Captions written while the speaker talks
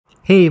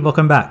Hey,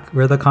 welcome back.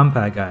 We're the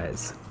Kanpai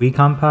Guys. We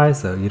kanpai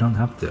so you don't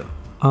have to.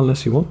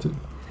 Unless you want to.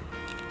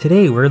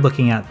 Today we're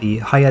looking at the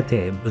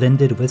Hayate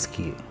blended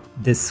whiskey.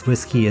 This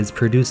whiskey is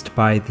produced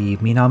by the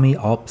Minami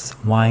Alps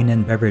Wine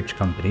and Beverage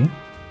Company.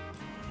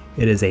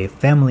 It is a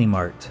Family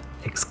Mart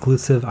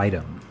exclusive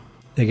item.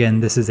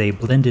 Again, this is a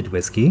blended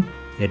whiskey.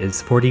 It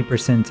is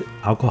 40%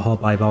 alcohol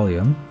by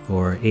volume,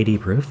 or 80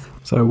 proof.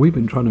 So we've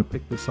been trying to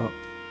pick this up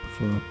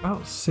for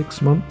about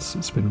 6 months.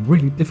 It's been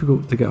really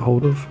difficult to get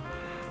hold of.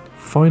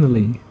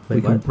 Finally, we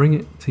can bring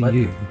it to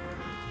you.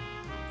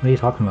 What are you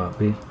talking about?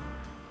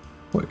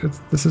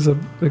 This is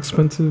an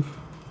expensive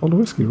bottle of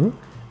whiskey, right?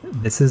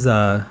 This is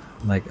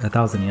like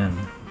 1,000 yen,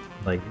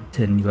 like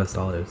 $10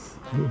 US.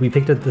 We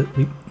picked it.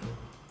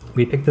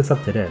 We picked this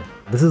up today.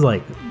 This is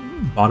like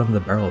bottom of the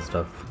barrel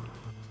stuff.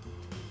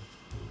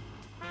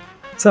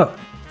 So,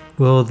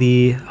 will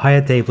the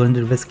Hayate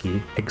blended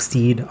whiskey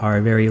exceed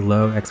our very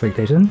low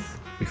expectations?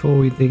 Before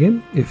we dig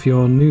in, if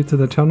you're new to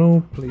the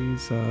channel,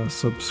 please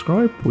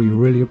subscribe. We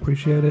really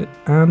appreciate it.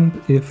 And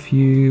if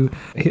you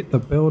hit the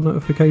bell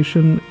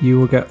notification, you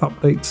will get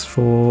updates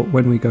for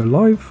when we go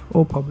live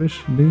or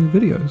publish new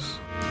videos.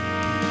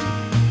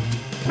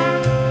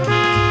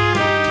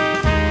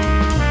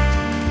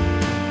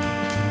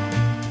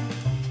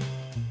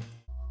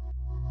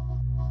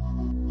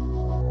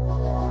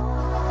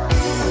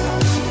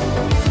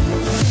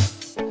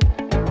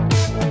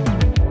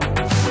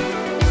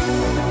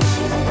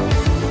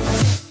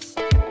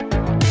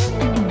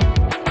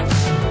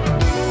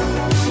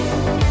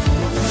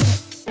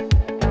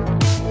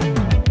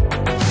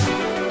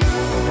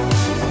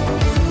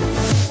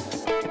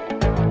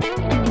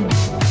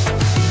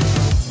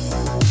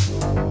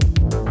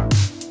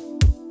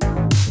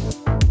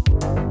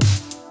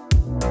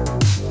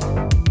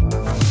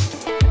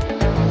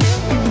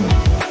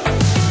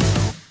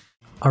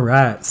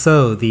 Alright,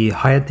 so the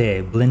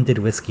Hayate blended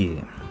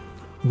whiskey.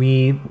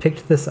 We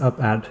picked this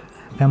up at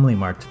Family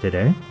Mart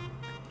today,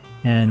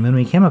 and when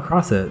we came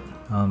across it,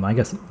 I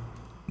guess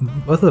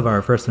both of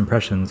our first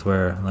impressions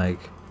were like,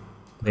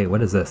 wait,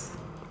 what is this?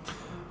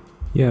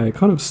 Yeah, it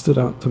kind of stood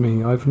out to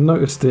me. I've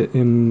noticed it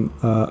in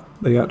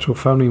the actual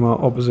Family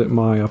Mart opposite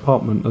my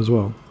apartment as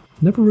well.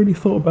 Never really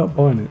thought about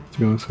buying it, to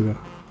be honest with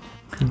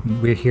you.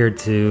 We're here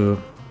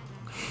to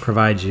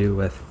provide you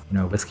with,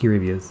 whiskey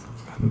reviews.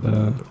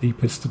 And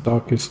deepest,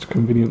 darkest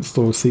convenience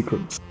store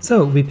secrets.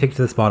 So we picked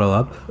this bottle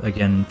up,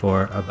 again,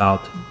 for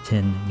about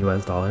 $10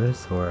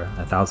 US, or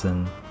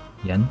 1,000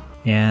 yen.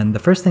 And the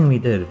first thing we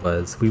did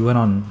was we went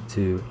on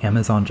to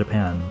Amazon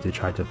Japan to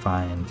try to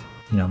find,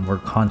 more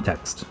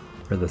context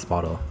for this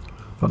bottle.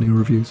 Funny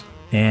reviews.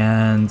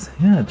 And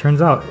yeah, it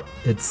turns out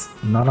it's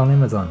not on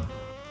Amazon.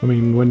 I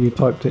mean, when you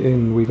typed it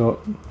in, we got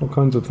all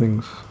kinds of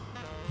things.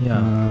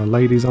 Yeah.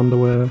 Ladies'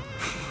 underwear,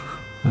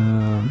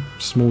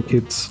 small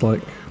kids,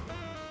 like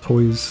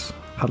toys,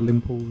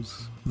 paddling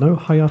pools. No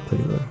Hayate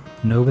though.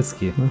 No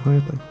whiskey. No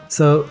Hayate.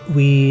 So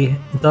we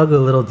dug a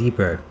little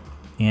deeper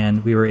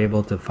and we were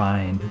able to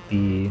find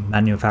the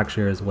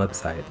manufacturer's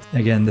website.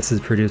 Again, this is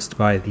produced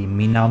by the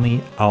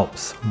Minami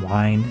Alps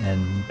Wine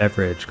and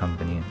Beverage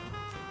Company.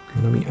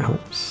 Minami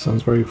Alps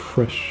sounds very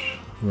fresh.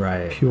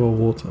 Right. Pure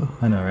water.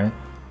 I know, right?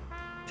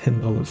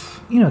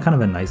 $10. Kind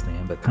of a nice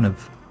name, but kind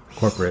of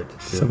corporate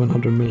too.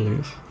 700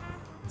 milliliters.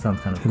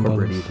 Sounds kind of $10.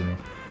 corporate-y to me.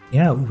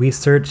 Yeah, we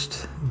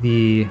searched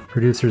the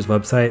producer's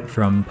website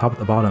from top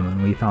to bottom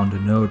and we found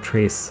no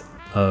trace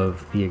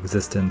of the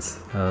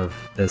existence of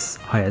this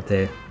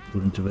Hayate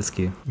blended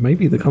whiskey.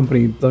 Maybe the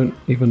company don't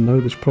even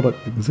know this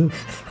product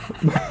exists.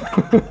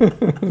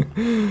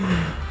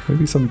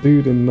 Maybe some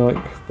dude in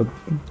like the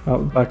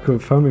out back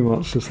of Family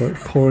Mart's just like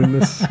pouring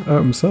this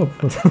out himself.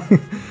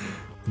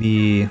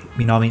 The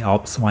Minami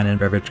Alps Wine and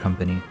Beverage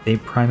Company, they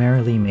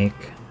primarily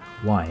make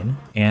wine,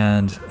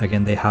 and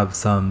again they have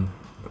some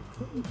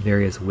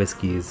various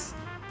whiskeys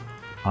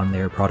on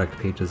their product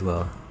page as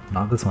well.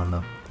 Not this one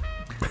though.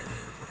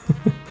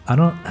 I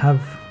don't have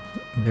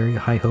very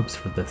high hopes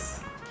for this.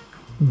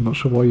 I'm not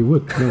sure why you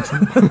would.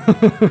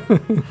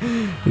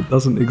 It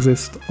doesn't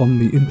exist on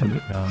the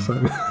internet.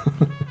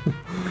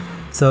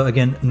 So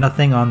again,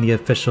 nothing on the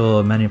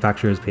official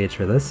manufacturer's page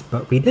for this,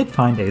 but we did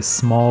find a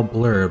small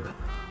blurb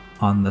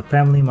on the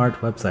Family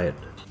Mart website.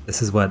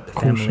 This is what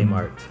Family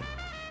Mart,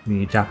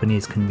 the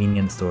Japanese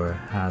convenience store,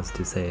 has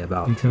to say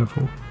about. Be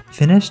careful.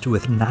 Finished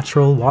with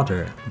natural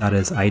water that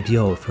is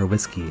ideal for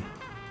whiskey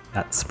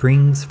that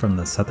springs from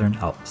the Southern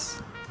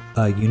Alps.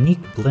 A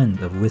unique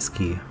blend of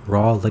whiskey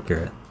raw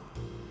liquor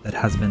that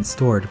has been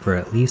stored for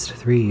at least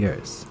 3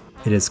 years.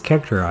 It is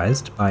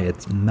characterized by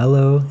its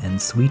mellow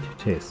and sweet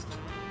taste.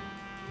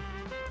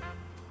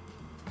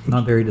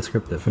 Not very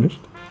descriptive. Finished?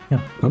 Yeah,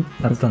 Done?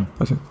 that's done.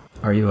 That's it.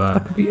 Are you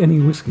That could be any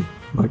whiskey.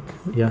 Like,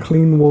 yeah.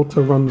 Clean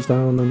water runs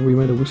down and we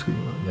made a whiskey.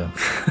 Yeah.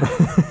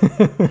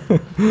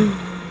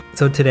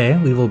 So today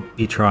we will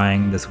be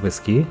trying this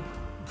whiskey,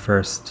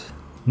 first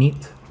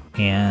neat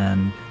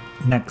and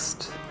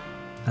next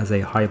as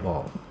a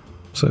highball.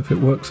 So if it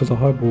works as a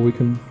highball, we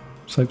can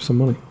save some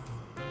money.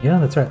 Yeah,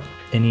 that's right.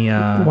 Any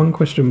One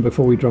question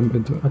before we jump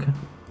into it. Okay.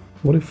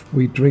 What if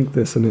we drink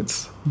this and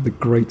it's the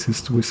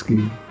greatest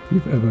whiskey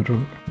you've ever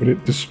drunk? Would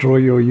it destroy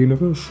your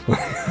universe?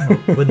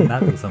 Wouldn't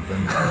that be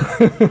something?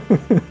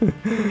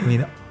 I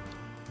mean,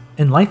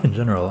 in life in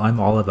general,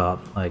 I'm all about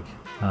like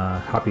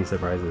happy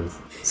surprises.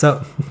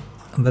 So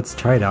let's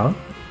try it out.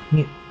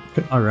 Okay.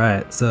 All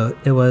right. So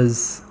it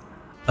was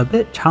a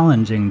bit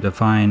challenging to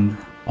find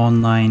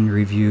online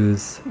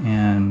reviews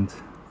and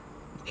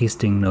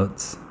tasting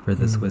notes for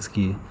this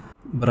whiskey,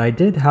 but I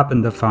did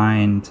happen to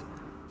find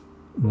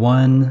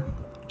one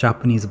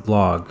Japanese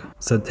blog.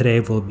 So today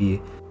we'll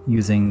be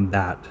using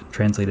that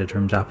translated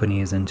from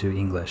Japanese into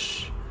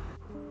English.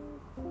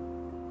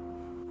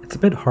 It's a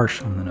bit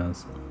harsh on the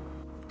nose.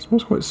 It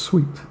smells quite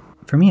sweet.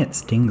 For me, it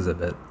stings a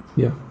bit.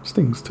 Yeah,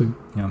 stings too.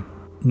 Yeah,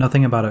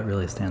 nothing about it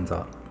really stands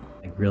out.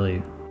 Like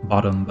really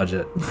bottom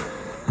budget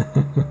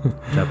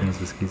Japanese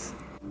whiskeys.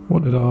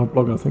 What did our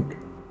blogger think?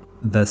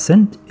 The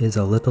scent is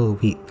a little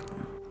weak.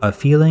 A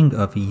feeling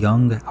of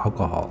young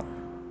alcohol.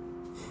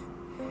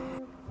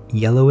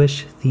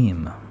 Yellowish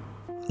theme.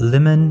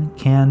 Lemon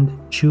canned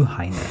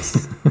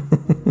chuhai-ness.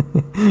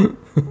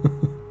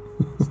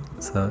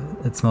 So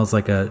it smells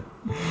like a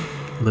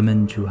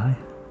lemon chuhai?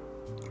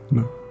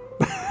 No.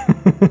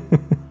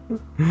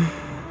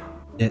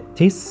 It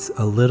tastes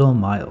a little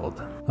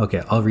mild.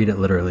 Okay, I'll read it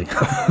literally.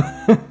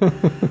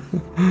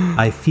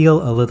 I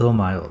feel a little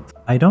mild.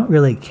 I don't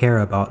really care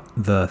about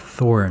the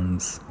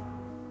thorns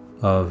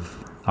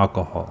of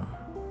alcohol.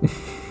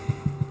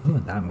 What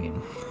would that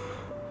mean?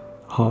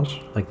 Harsh.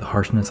 Like the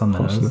harshness on the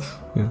nose?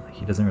 Yeah.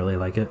 He doesn't really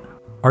like it.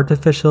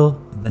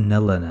 Artificial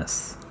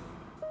vanilla-ness.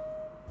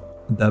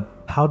 The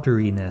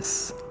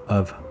powderiness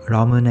of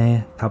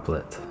ramune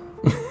tablet.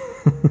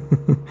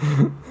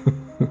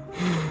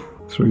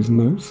 Through his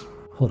nose.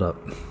 Hold up.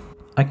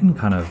 I can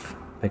kind of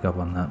pick up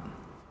on that.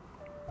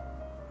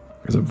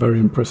 It's a very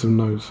impressive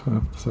nose, I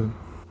have to say.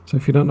 So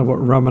if you don't know what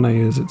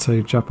ramune is, it's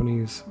a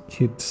Japanese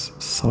kids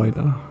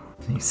cider.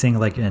 He's saying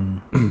like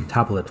in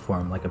tablet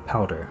form, like a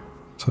powder.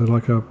 So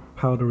like a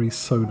powdery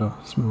soda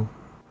smell.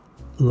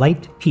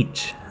 Light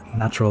peach,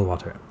 natural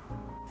water.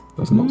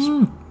 Does not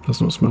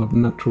smell of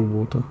natural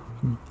water.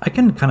 I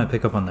can kind of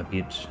pick up on the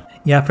peach.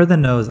 Yeah, for the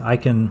nose, I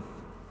can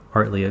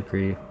partly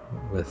agree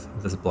with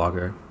this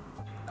blogger.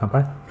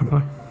 Kanpai?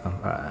 Kanpai.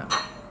 Kanpai.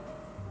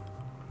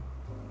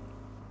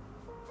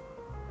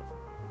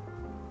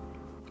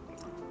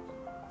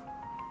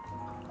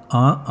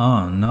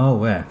 No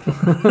way.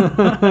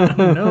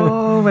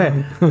 No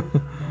way.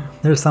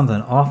 There's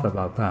something off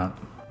about that.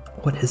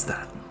 What is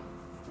that?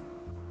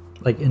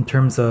 Like in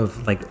terms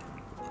of like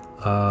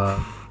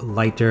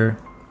lighter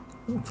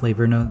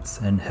flavor notes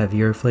and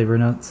heavier flavor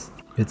notes,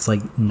 it's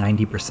like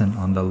 90%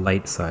 on the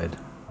light side.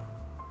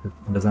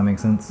 Does that make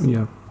sense?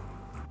 Yeah.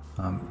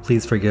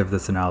 Please forgive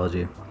this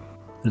analogy.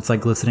 It's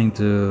like listening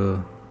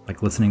to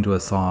a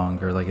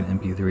song or like an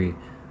MP3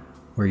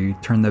 where you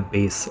turn the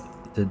bass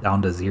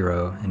down to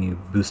 0 and you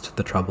boost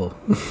the treble.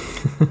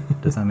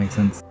 Does that make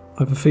sense?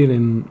 I have a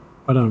feeling,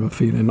 I don't have a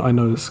feeling, I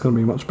know this is going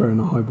to be much better in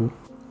a highball.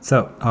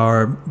 So,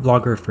 our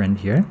blogger friend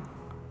here,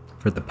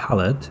 for the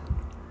palate,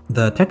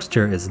 the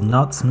texture is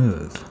not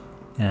smooth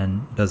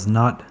and does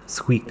not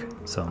squeak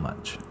so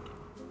much.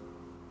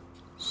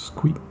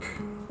 Squeak.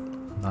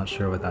 Not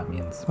sure what that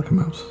means. Like a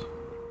mouse.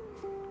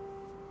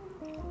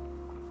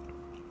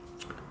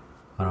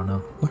 I don't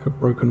know. Like a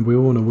broken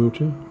wheel in a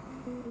wheelchair.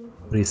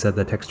 But he said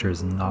the texture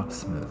is not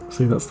smooth.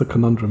 See, that's the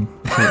conundrum.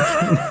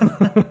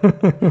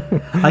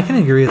 I can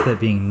agree with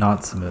it being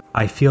not smooth.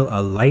 I feel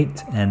a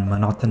light and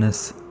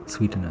monotonous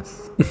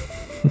sweetness.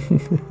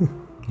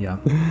 Yeah.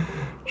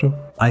 Sure.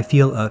 I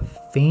feel a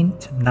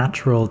faint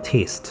natural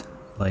taste,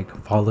 like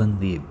fallen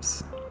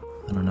leaves.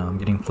 I don't know, I'm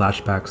getting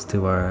flashbacks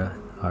to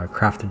our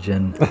craft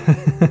gin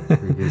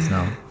reviews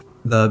now.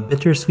 The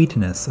bitter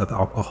sweetness of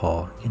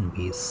alcohol can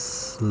be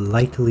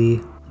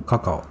slightly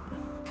cacao.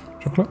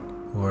 Chocolate?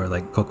 Or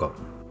like cocoa.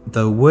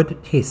 The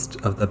wood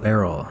taste of the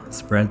barrel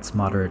spreads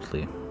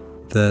moderately.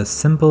 The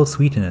simple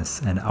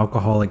sweetness and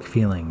alcoholic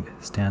feeling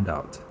stand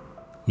out.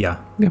 Yeah.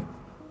 Yeah.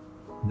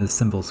 The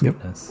simple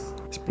sweetness.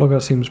 This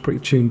blogger seems pretty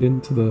tuned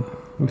in to the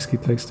whiskey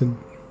tasting.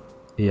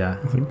 Yeah.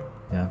 I think.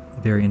 Yeah.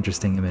 Very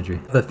interesting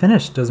imagery. The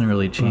finish doesn't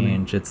really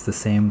change. It's the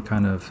same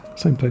kind of...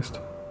 Same taste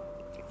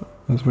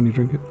as when you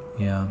drink it.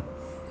 Yeah.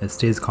 It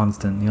stays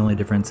constant. The only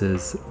difference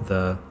is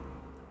the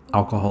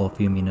alcohol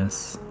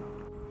fuminess.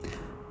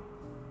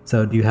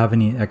 So, do you have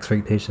any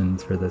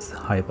expectations for this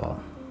highball?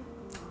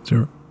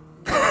 0.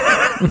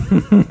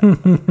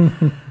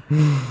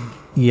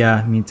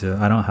 Yeah, me too.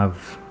 I don't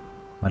have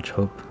much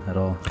hope at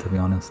all, to be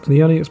honest.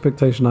 The only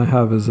expectation I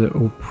have is it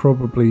will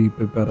probably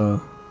be better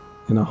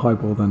in a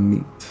highball than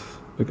neat,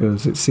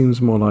 because it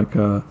seems more like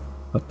a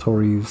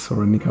Tories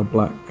or a Nika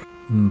Black.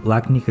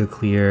 Black Nika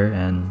Clear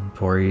and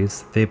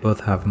Tories, they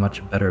both have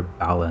much better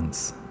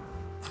balance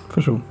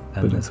For sure.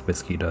 than this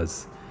whiskey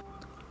does.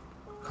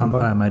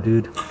 Kanpai, my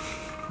dude.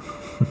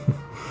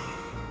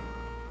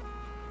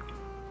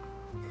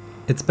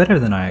 It's better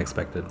than I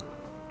expected.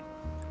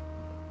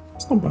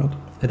 It's not bad.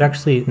 It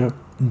actually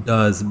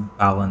does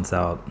balance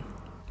out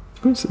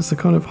It's the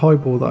kind of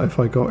highball that if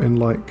I got in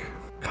like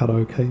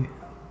karaoke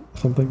or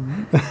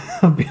something,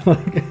 I'd be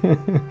like,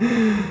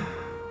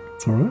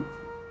 it's alright.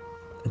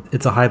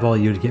 It's a highball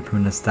you'd get from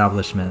an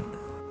establishment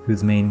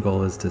whose main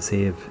goal is to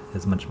save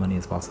as much money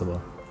as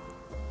possible.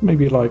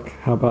 Maybe like,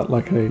 how about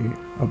like a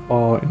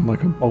bar in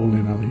like a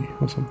bowling alley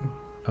or something?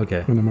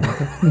 Okay. In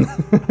America.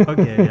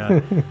 Okay,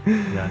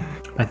 yeah.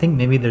 I think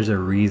maybe there's a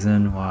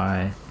reason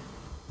why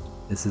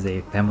this is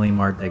a Family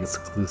Mart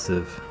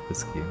exclusive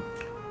whiskey.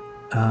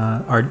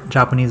 Our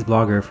Japanese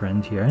blogger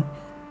friend here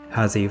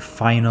has a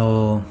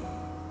final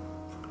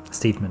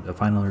statement, a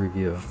final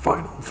review.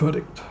 Final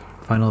verdict.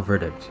 Final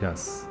verdict,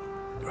 yes.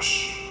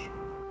 Yes.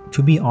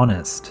 To be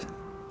honest,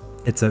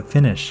 it's a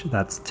finish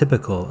that's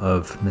typical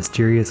of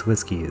mysterious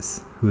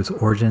whiskeys whose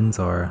origins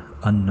are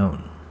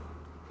unknown.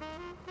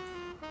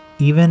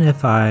 Even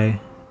if I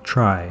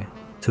try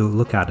to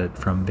look at it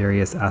from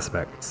various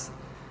aspects,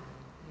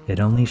 it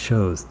only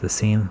shows the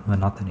same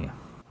monotony.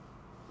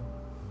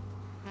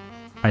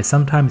 I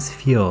sometimes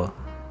feel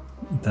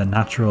the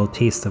natural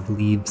taste of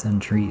leaves and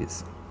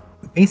trees.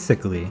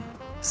 Basically,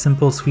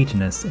 simple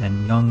sweetness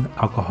and young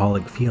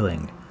alcoholic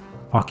feeling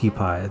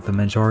occupy the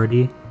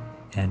majority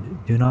and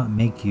do not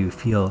make you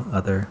feel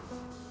other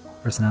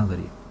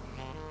personality.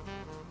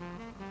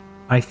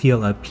 I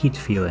feel a peat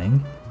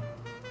feeling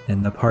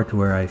in the part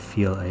where I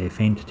feel a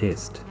faint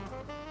taste,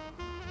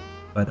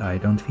 but I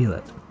don't feel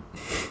it.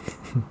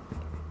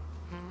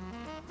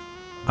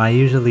 I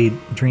usually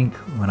drink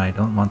when I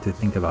don't want to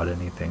think about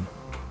anything.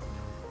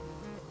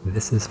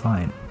 This is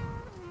fine.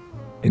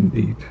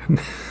 Indeed.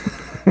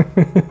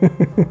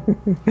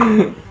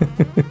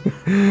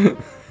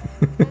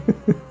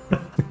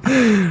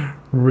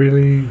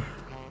 Really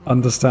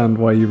understand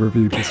why you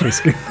reviewed this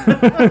whiskey.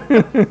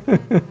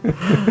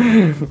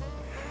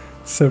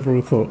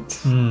 Several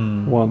thoughts.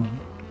 One,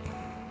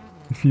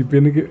 if you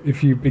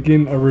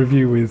begin a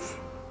review with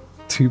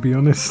 "to be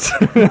honest,"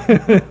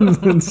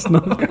 it's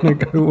not going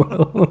to go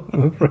well,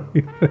 I'm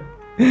afraid.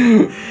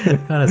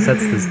 It kind of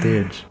sets the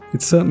stage.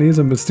 It certainly is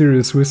a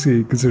mysterious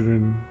whiskey,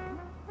 considering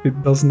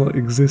it does not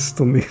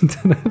exist on the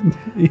internet,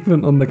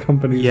 even on the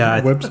company's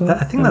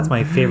website. I think that's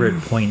my favorite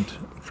point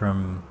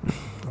from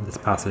this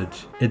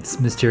passage. It's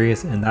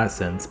mysterious in that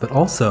sense, but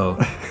also,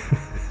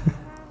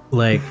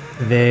 like,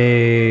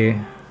 they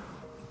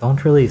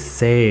don't really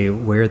say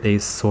where they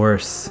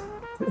source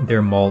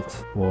their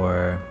malt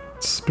or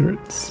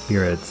spirits.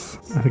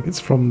 I think it's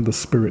from the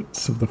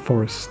spirits of the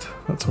forest.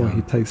 That's why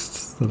he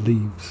tastes the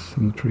leaves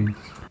and the trees.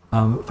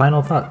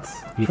 Final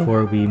thoughts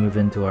before we move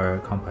into our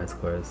Kanpai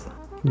scores.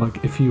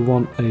 Like, if you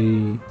want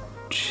a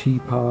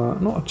cheaper,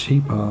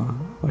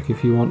 like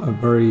if you want a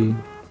very,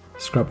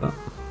 scrap that.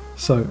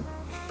 So,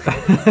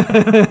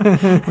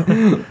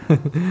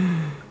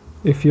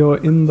 if you're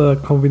in the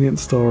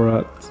convenience store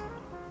at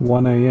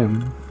 1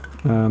 a.m.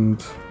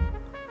 and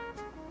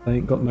they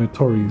ain't got no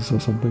Tories or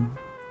something,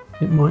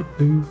 it might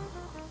do.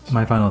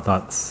 My final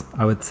thoughts.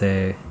 I would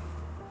say,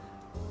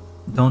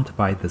 don't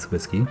buy this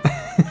whiskey.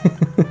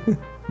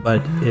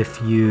 But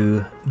if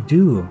you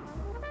do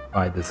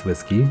buy this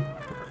whiskey,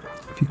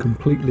 if you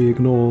completely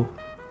ignore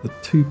the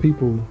 2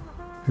 people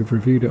who've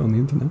reviewed it on the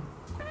internet,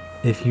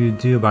 if you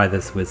do buy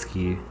this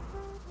whiskey,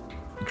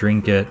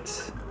 drink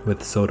it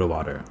with soda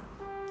water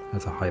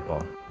as a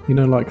highball. You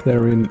know, like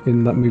they're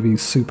in that movie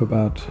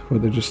Superbad, where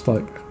they just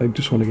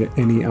want to get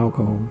any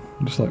alcohol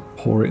and just like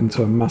pour it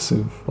into a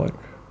massive like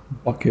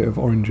bucket of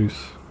orange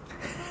juice.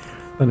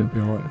 Then it'd be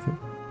alright, I think.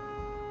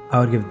 I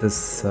would give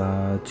this 2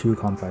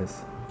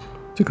 Kanpais.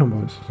 2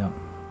 Kanpais. Yeah.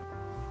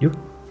 You?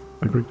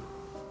 Agreed.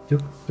 2.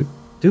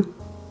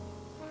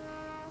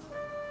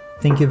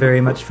 Thank you very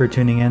much for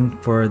tuning in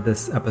for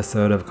this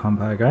episode of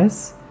Kanpai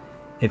Guys.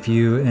 If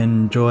you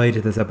enjoyed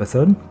this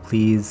episode,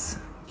 please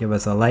give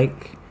us a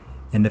like.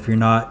 And if you're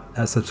not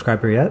a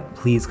subscriber yet,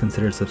 please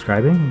consider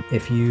subscribing.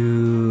 If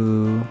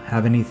you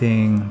have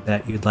anything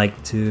that you'd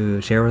like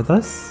to share with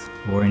us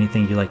or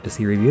anything you'd like to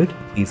see reviewed,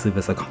 please leave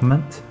us a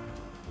comment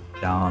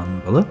down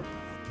below.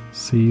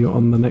 See you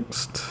on the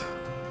next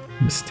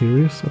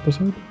mysterious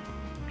episode.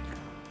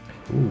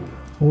 Ooh.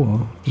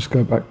 Or just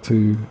go back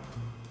to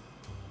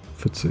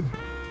Futsu.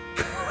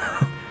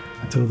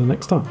 Until the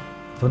next time.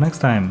 Until next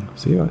time.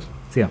 See you guys.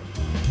 See ya.